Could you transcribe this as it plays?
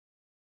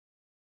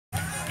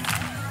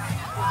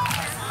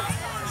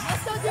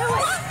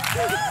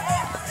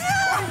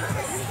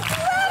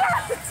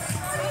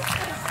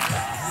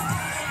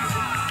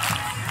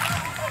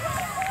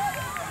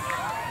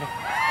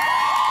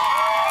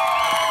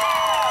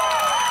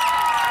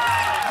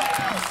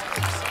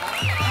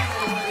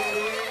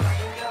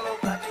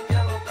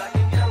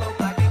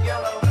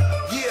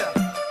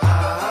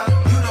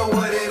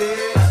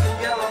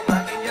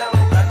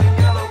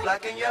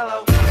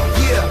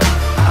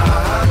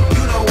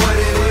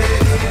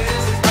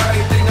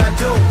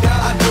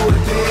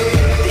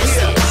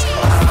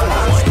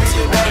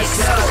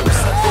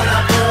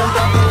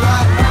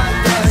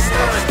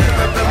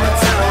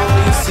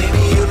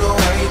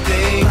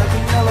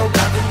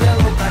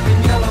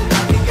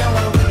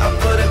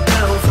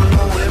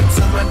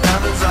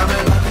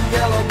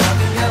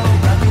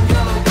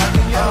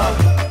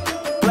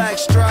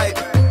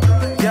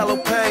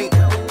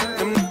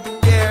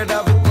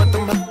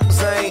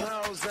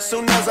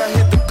Soon as I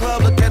hit the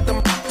club, look at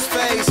them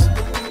face.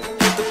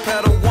 Hit the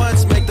pedal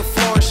once, make the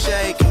floor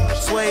shake.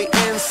 Sway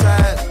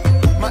inside,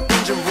 my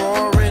engine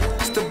roaring.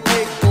 It's the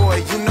big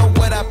boy, you know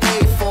what I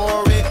paid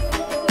for it.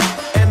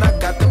 And I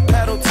got the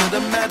pedal to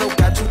the metal.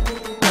 Got you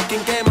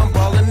fucking game, I'm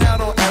balling out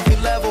on every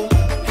level.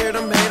 Hear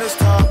them haters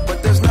talk,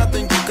 but there's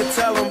nothing you could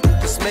tell them.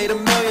 Just made $1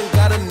 million,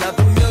 got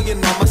another $1 million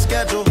on my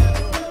schedule.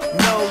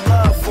 No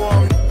love for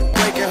them,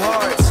 breaking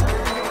hearts.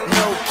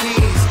 No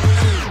keys,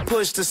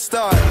 push to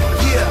start.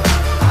 Yeah.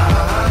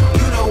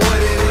 You know what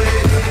it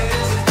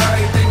is.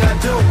 Everything I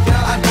do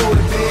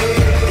it big.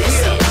 This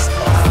is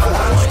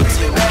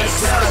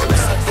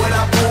when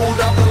I pulled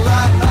up the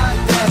lot,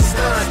 that's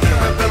done.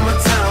 Reppin' my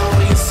town,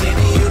 when you see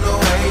me, you know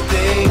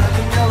everything. Black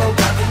and yellow,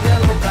 black and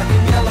yellow, black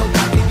and yellow,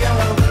 black and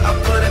yellow. I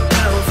put it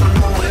down from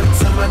the whip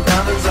to my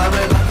diamonds. I'm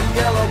in black and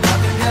yellow,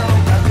 black and yellow,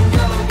 black and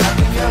yellow, black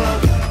and yellow.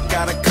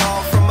 Got a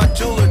call from my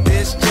jeweler,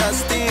 this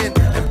just in.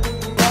 And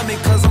love me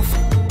 'cause I'm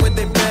with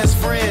their best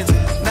friends.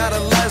 Not a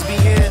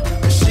lesbian.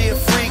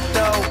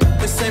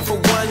 This ain't for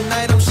one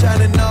night, I'm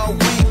shining all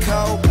week,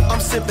 ho. I'm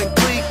sipping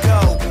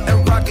Glico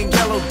and rocking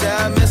yellow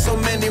diamonds. So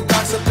many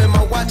rocks up in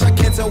my watch, I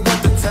can't tell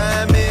what the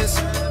time is.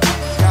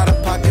 Got a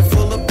pocket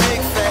full of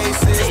big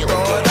faces.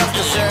 Throw it up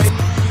to say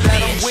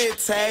that I'm with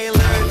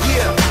Taylor.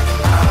 Yeah,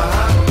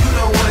 you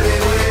know what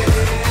it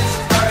is.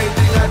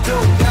 Everything I do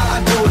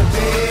it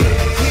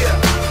big. Yeah,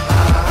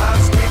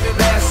 screaming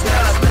that's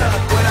not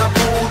when I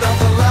pulled up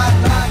the lot,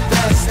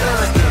 that's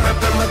done.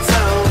 Reppin' my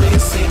town, when you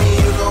see me,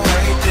 you know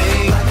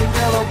everything. Black and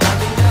yellow, black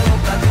and yellow,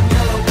 black and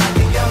yellow, black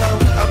and yellow.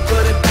 I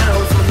put it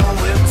down from the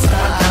whip to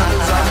my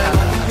diamonds. I'm in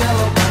black and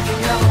yellow, black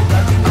and yellow,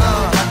 black and yellow,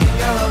 black and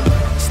yellow.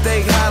 Stay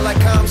high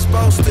like I'm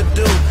supposed to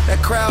do.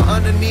 That crowd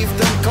underneath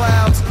them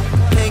clouds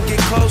can't get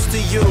close to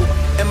you.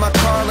 And my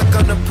car look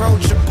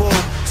unapproachable.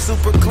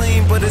 Super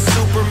clean, but it's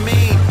super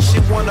mean. She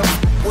wanna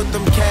with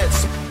them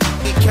cats.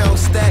 He count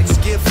stacks,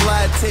 get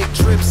fly, take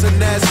trips,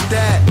 and that's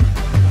that.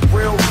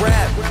 Real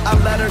rap, I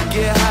let her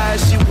get high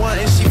as she want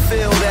and she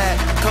feel that.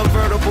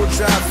 Convertible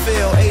drop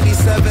feel,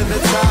 87 the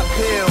top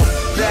pill.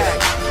 That,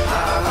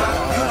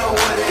 you know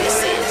what it is.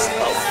 This is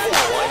a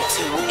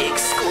 412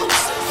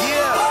 exclusive.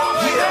 Yeah,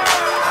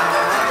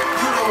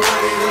 you know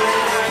what it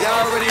is.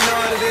 Y'all already know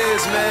what it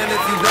is, man.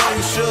 If you know,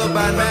 you should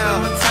by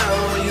now.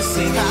 When you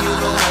see me, you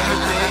know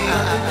everything.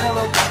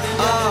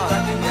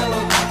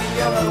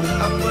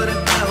 I put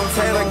it